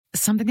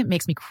Something that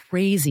makes me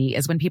crazy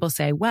is when people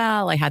say,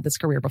 well, I had this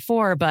career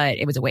before, but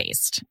it was a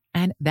waste.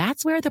 And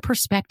that's where the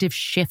perspective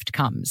shift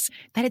comes,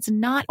 that it's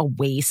not a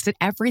waste, that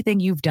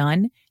everything you've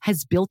done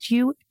has built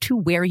you to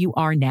where you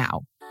are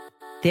now.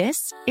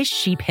 This is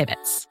She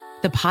Pivots,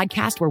 the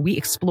podcast where we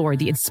explore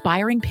the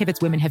inspiring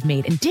pivots women have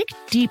made and dig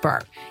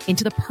deeper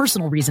into the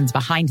personal reasons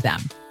behind them.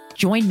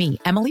 Join me,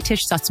 Emily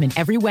Tish Sussman,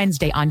 every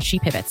Wednesday on She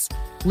Pivots.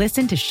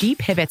 Listen to She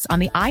Pivots on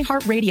the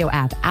iHeartRadio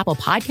app, Apple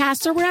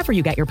Podcasts, or wherever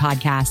you get your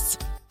podcasts.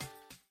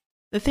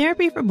 The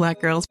Therapy for Black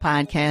Girls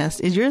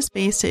podcast is your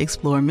space to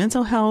explore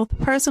mental health,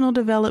 personal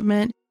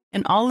development,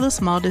 and all of the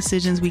small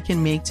decisions we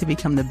can make to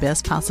become the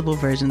best possible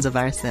versions of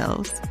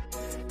ourselves.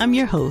 I'm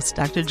your host,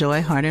 Dr.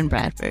 Joy Harden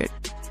Bradford,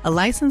 a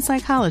licensed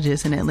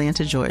psychologist in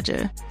Atlanta,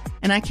 Georgia,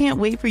 and I can't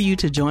wait for you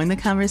to join the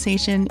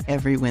conversation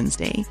every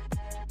Wednesday.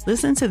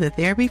 Listen to the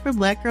Therapy for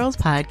Black Girls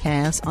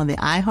podcast on the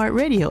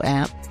iHeartRadio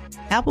app,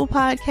 Apple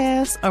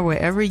Podcasts, or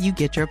wherever you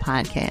get your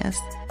podcasts.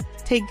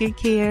 Take good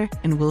care,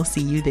 and we'll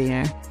see you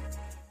there.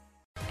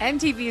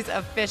 MTV's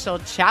official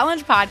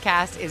Challenge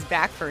podcast is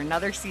back for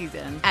another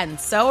season. And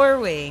so are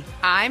we.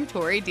 I'm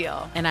Tori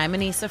Deal. And I'm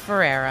Anissa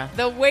Ferreira.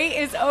 The wait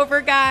is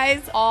over,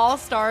 guys. All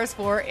Stars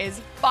 4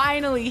 is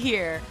finally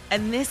here.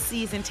 And this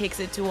season takes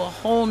it to a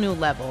whole new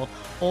level.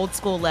 Old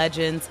school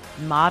legends,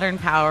 modern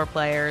power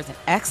players, and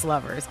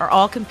ex-lovers are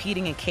all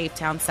competing in Cape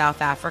Town,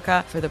 South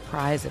Africa for the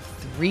prize of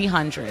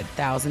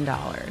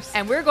 $300,000.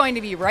 And we're going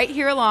to be right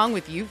here along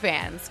with you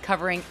fans,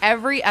 covering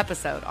every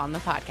episode on the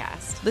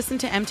podcast. Listen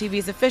to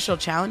MTV's official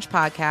Challenge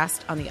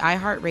podcast on the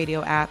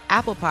iHeartRadio app,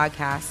 Apple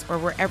Podcasts, or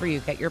wherever you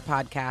get your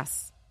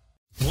podcasts.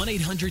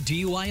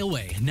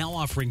 1-800-DUIOA now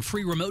offering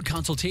free remote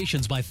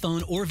consultations by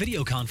phone or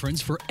video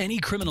conference for any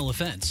criminal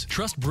offense.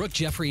 Trust Brooke,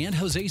 Jeffrey, and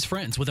Jose's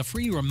friends with a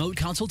free remote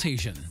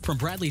consultation. From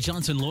Bradley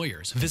Johnson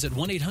Lawyers, visit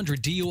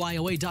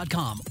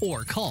 1-800-DUIOA.com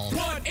or call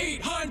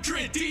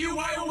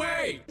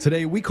 1-800-DUIOA.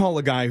 Today, we call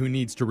a guy who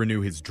needs to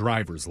renew his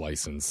driver's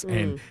license,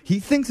 and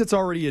he thinks it's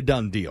already a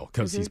done deal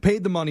because he's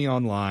paid the money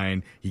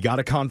online, he got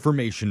a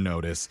confirmation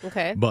notice.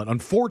 Okay. But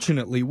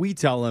unfortunately, we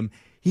tell him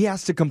he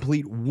has to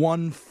complete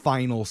one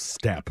final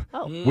step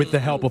with the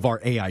help of our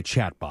AI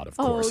chatbot, of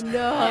course. Oh,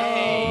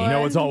 no. You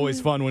know it's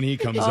always fun when he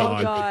comes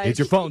on. gosh. It's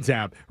your phone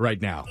tap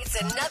right now. It's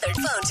another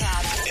phone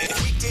tap.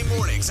 Weekday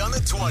mornings on the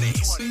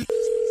 20s.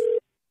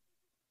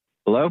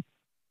 Hello?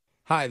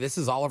 Hi, this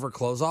is Oliver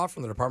Klozoff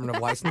from the Department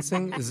of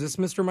Licensing. Is this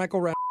Mr. Michael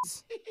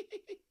Reynolds?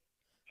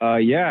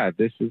 Yeah,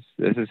 this is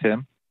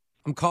him.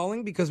 I'm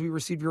calling because we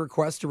received your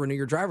request to renew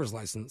your driver's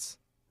license.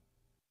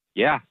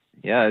 Yeah,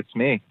 it's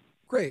me.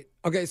 Great.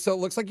 Okay, so it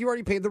looks like you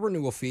already paid the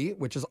renewal fee,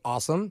 which is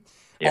awesome.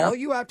 Yeah. All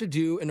you have to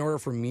do in order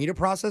for me to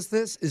process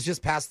this is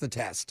just pass the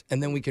test,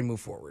 and then we can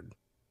move forward.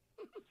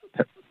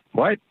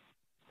 What?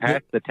 Pass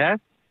the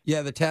test?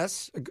 Yeah, the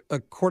test.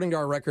 According to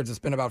our records, it's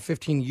been about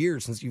 15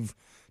 years since you've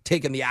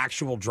taken the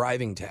actual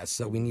driving test,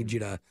 so we need you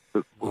to...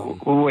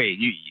 Wait,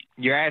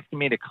 you're asking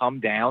me to come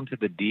down to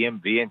the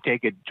DMV and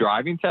take a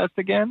driving test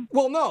again?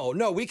 Well,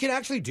 no, we can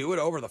actually do it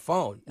over the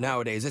phone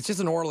nowadays. It's just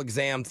an oral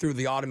exam through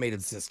the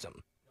automated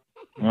system.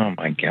 Oh,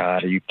 my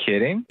God. Are you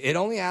kidding? It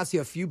only asks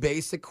you a few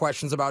basic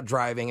questions about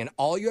driving, and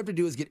all you have to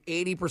do is get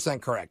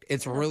 80% correct.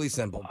 It's really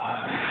simple.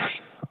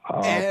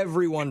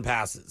 Everyone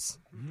passes.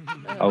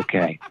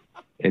 Okay.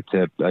 It's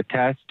a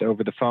test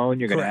over the phone.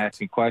 You're going to Correct.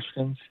 ask me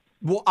questions?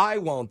 Well, I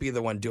won't be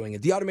the one doing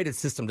it. The automated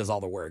system does all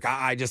the work.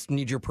 I just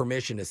need your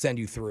permission to send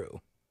you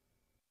through.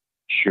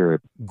 Sure.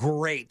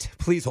 Great.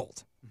 Please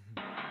hold.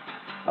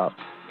 Oh.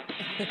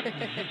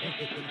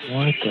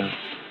 What the...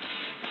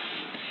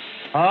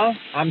 Huh?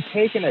 I'm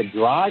taking a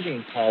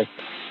driving test.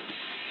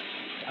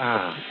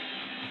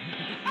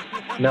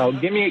 No,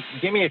 give me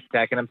a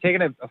second. I'm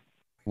taking a...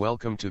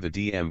 Welcome to the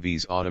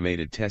DMV's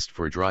automated test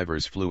for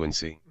driver's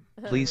fluency.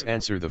 Please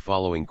answer the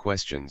following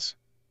questions.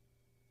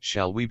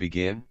 Shall we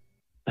begin?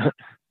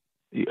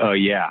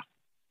 Yeah.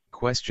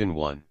 Question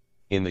 1.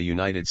 In the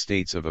United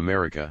States of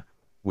America,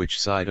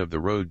 which side of the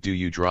road do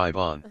you drive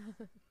on?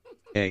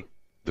 A.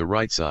 The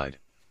right side.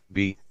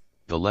 B.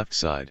 The left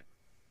side.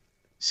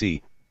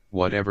 C.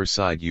 Whatever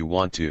side you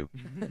want to.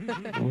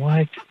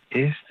 What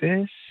is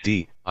this?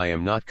 D. I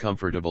am not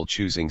comfortable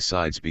choosing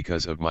sides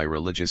because of my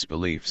religious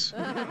beliefs.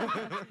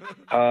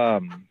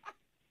 The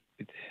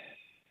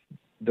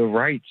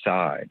right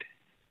side.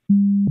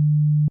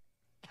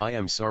 I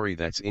am sorry,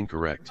 that's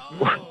incorrect.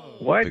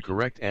 What? The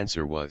correct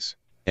answer was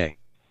A.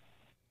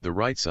 The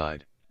right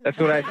side. That's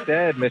what I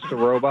said, Mr.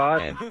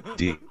 Robot. And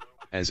D.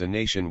 As a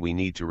nation, we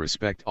need to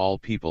respect all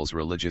people's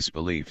religious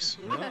beliefs.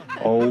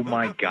 Oh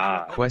my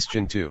God.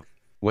 Question 2.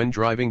 When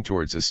driving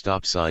towards a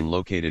stop sign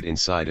located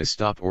inside a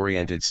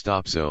stop-oriented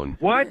stop zone,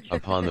 what?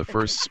 Upon the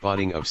first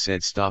spotting of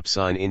said stop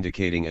sign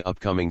indicating an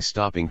upcoming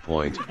stopping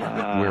point,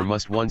 where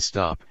must one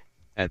stop?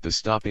 At the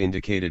stop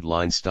indicated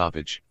line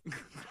stoppage.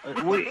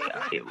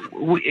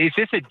 Is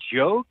this a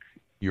joke?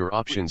 Your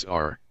options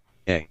are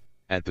A.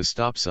 At the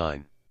stop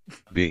sign.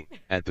 B.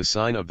 At the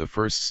sign of the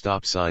first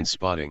stop sign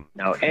spotting.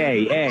 No,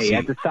 A, C,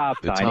 at the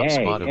stop the sign. top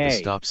spot of the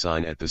stop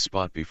sign at the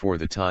spot before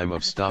the time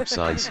of stop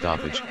sign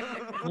stoppage.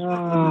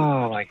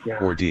 Oh, my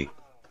God. Or D,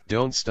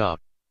 don't stop.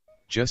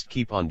 Just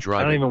keep on I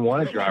driving. don't even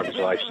want a driver's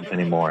license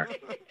anymore.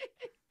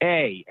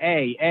 A.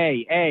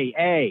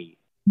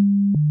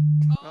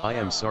 I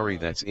am sorry,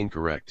 that's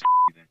incorrect.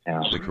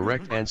 The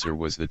correct answer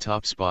was the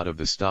top spot of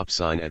the stop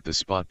sign at the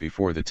spot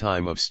before the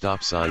time of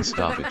stop sign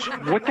stoppage.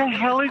 What the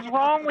hell is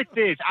wrong with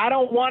this? I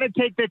don't want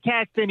to take the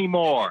test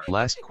anymore.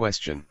 Last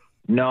question.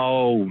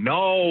 No.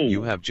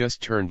 You have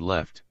just turned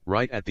left,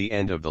 right at the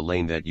end of the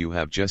lane that you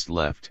have just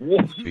left,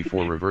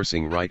 before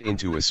reversing right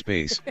into a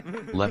space,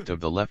 left of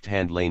the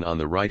left-hand lane on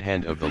the right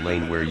hand of the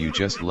lane where you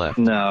just left.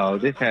 No,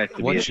 this has to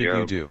be a What should you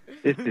joke. do?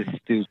 This is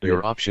stupid.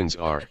 Your options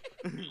are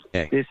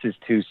A. This is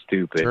too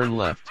stupid. Turn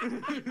left.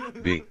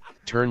 B.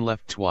 Turn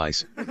left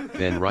twice,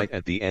 then right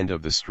at the end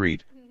of the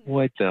street.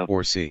 What the?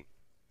 Or C.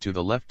 To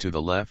the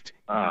left,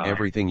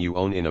 everything you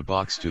own in a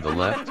box to the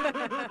left.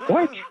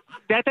 What?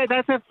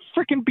 That's a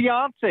freaking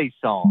Beyonce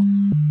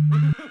song.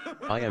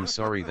 I am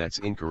sorry, that's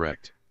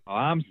incorrect. Oh,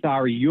 I'm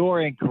sorry,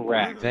 you're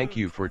incorrect. Thank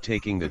you for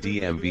taking the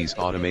DMV's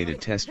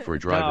automated test for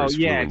driver's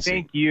fluency.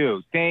 Thank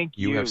you.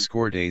 You have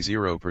scored a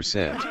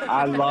 0%.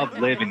 I love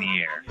living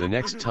here. The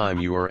next time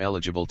you are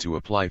eligible to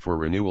apply for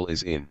renewal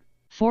is in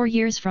 4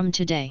 years from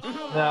today.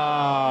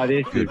 No,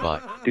 this Goodbye.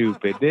 is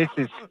stupid. This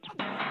is...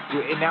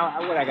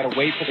 Now, what, I gotta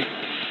wait for the...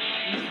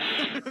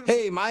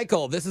 Hey,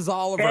 Michael, this is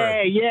Oliver.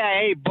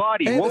 Hey,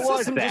 buddy. Hey, what the was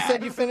system that? just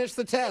said you finished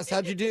the test.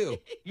 How'd you do?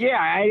 Yeah,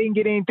 I didn't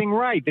get anything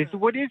right.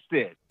 What is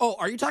this? Oh,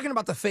 are you talking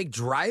about the fake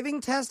driving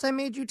test I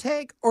made you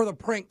take, or the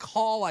prank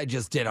call I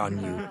just did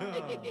on you?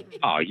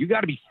 Oh, you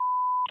gotta be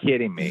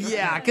kidding me.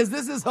 Yeah, because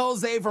this is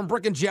Jose from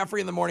Brooke and Jeffrey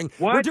in the morning.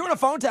 What? We're doing a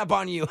phone tap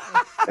on you.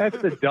 That's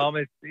the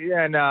dumbest.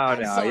 Yeah, no.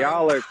 Sorry.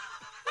 Y'all are...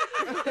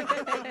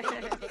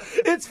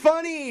 It's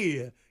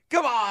funny.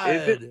 Come on.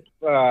 Is it?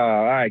 All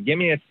right, give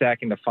me a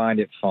second to find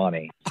it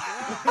funny. It's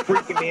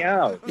freaking me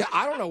out. Yeah,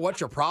 I don't know what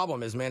your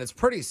problem is, man. It's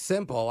pretty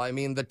simple. I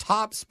mean, the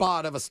top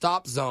spot of a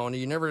stop zone,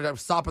 you never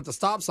stop at the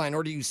stop sign,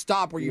 or do you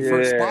stop where you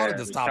first spotted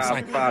the stop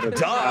sign? Spot at the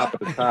top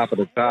of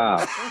the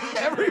top.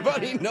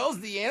 Everybody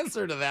knows the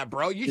answer to that,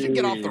 bro. You should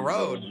get off the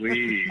road.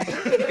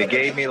 It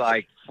gave me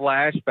like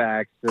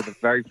flashbacks to the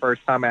very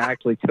first time I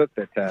actually took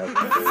the test.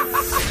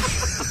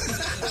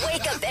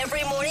 Wake up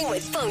every morning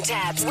with phone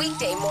taps.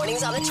 Weekday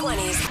mornings on the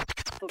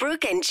 20s.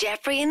 Brooke and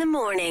Jeffrey in the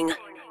morning.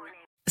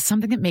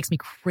 Something that makes me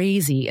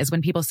crazy is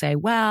when people say,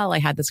 well, I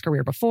had this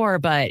career before,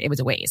 but it was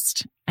a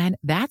waste. And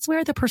that's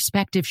where the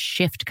perspective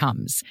shift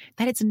comes,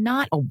 that it's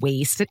not a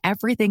waste, that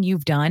everything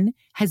you've done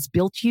has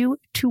built you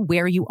to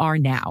where you are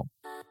now.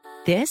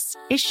 This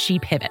is She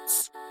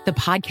Pivots, the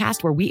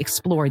podcast where we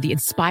explore the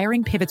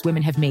inspiring pivots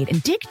women have made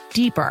and dig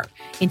deeper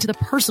into the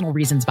personal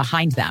reasons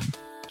behind them.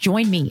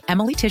 Join me,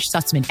 Emily Tish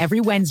Sussman, every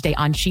Wednesday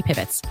on She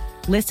Pivots.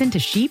 Listen to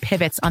She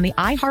Pivots on the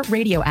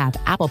iHeartRadio app,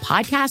 Apple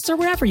Podcasts, or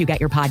wherever you get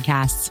your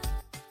podcasts.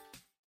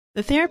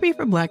 The Therapy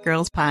for Black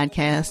Girls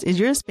podcast is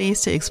your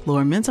space to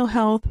explore mental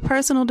health,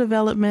 personal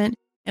development,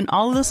 and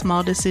all of the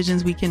small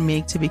decisions we can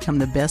make to become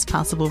the best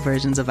possible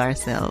versions of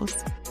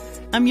ourselves.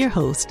 I'm your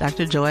host,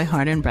 Dr. Joy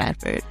Harden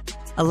Bradford,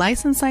 a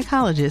licensed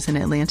psychologist in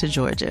Atlanta,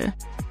 Georgia,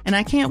 and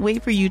I can't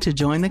wait for you to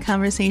join the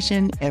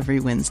conversation every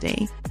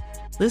Wednesday.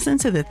 Listen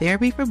to the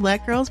Therapy for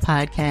Black Girls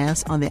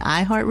podcast on the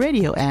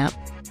iHeartRadio app,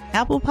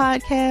 Apple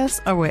Podcasts,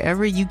 or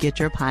wherever you get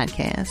your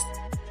podcasts.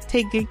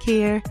 Take good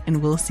care,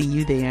 and we'll see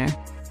you there.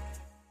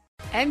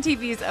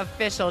 MTV's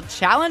official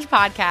Challenge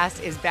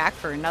podcast is back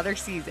for another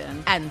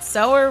season. And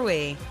so are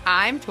we.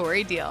 I'm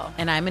Tori Deal.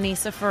 And I'm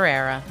Anissa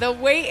Ferreira. The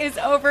wait is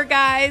over,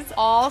 guys.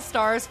 All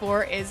Stars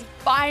 4 is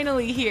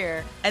finally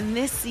here. And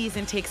this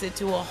season takes it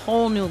to a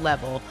whole new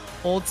level.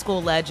 Old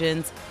school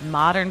legends,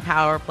 modern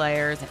power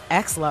players, and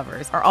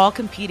ex-lovers are all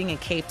competing in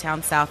Cape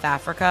Town, South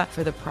Africa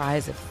for the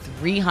prize of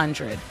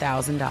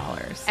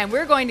 $300,000. And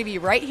we're going to be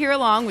right here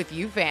along with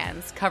you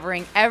fans,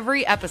 covering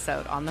every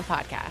episode on the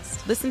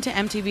podcast. Listen to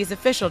MTV's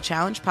official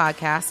Challenge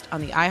podcast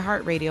on the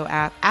iHeartRadio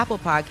app, Apple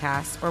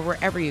Podcasts, or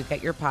wherever you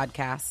get your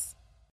podcasts.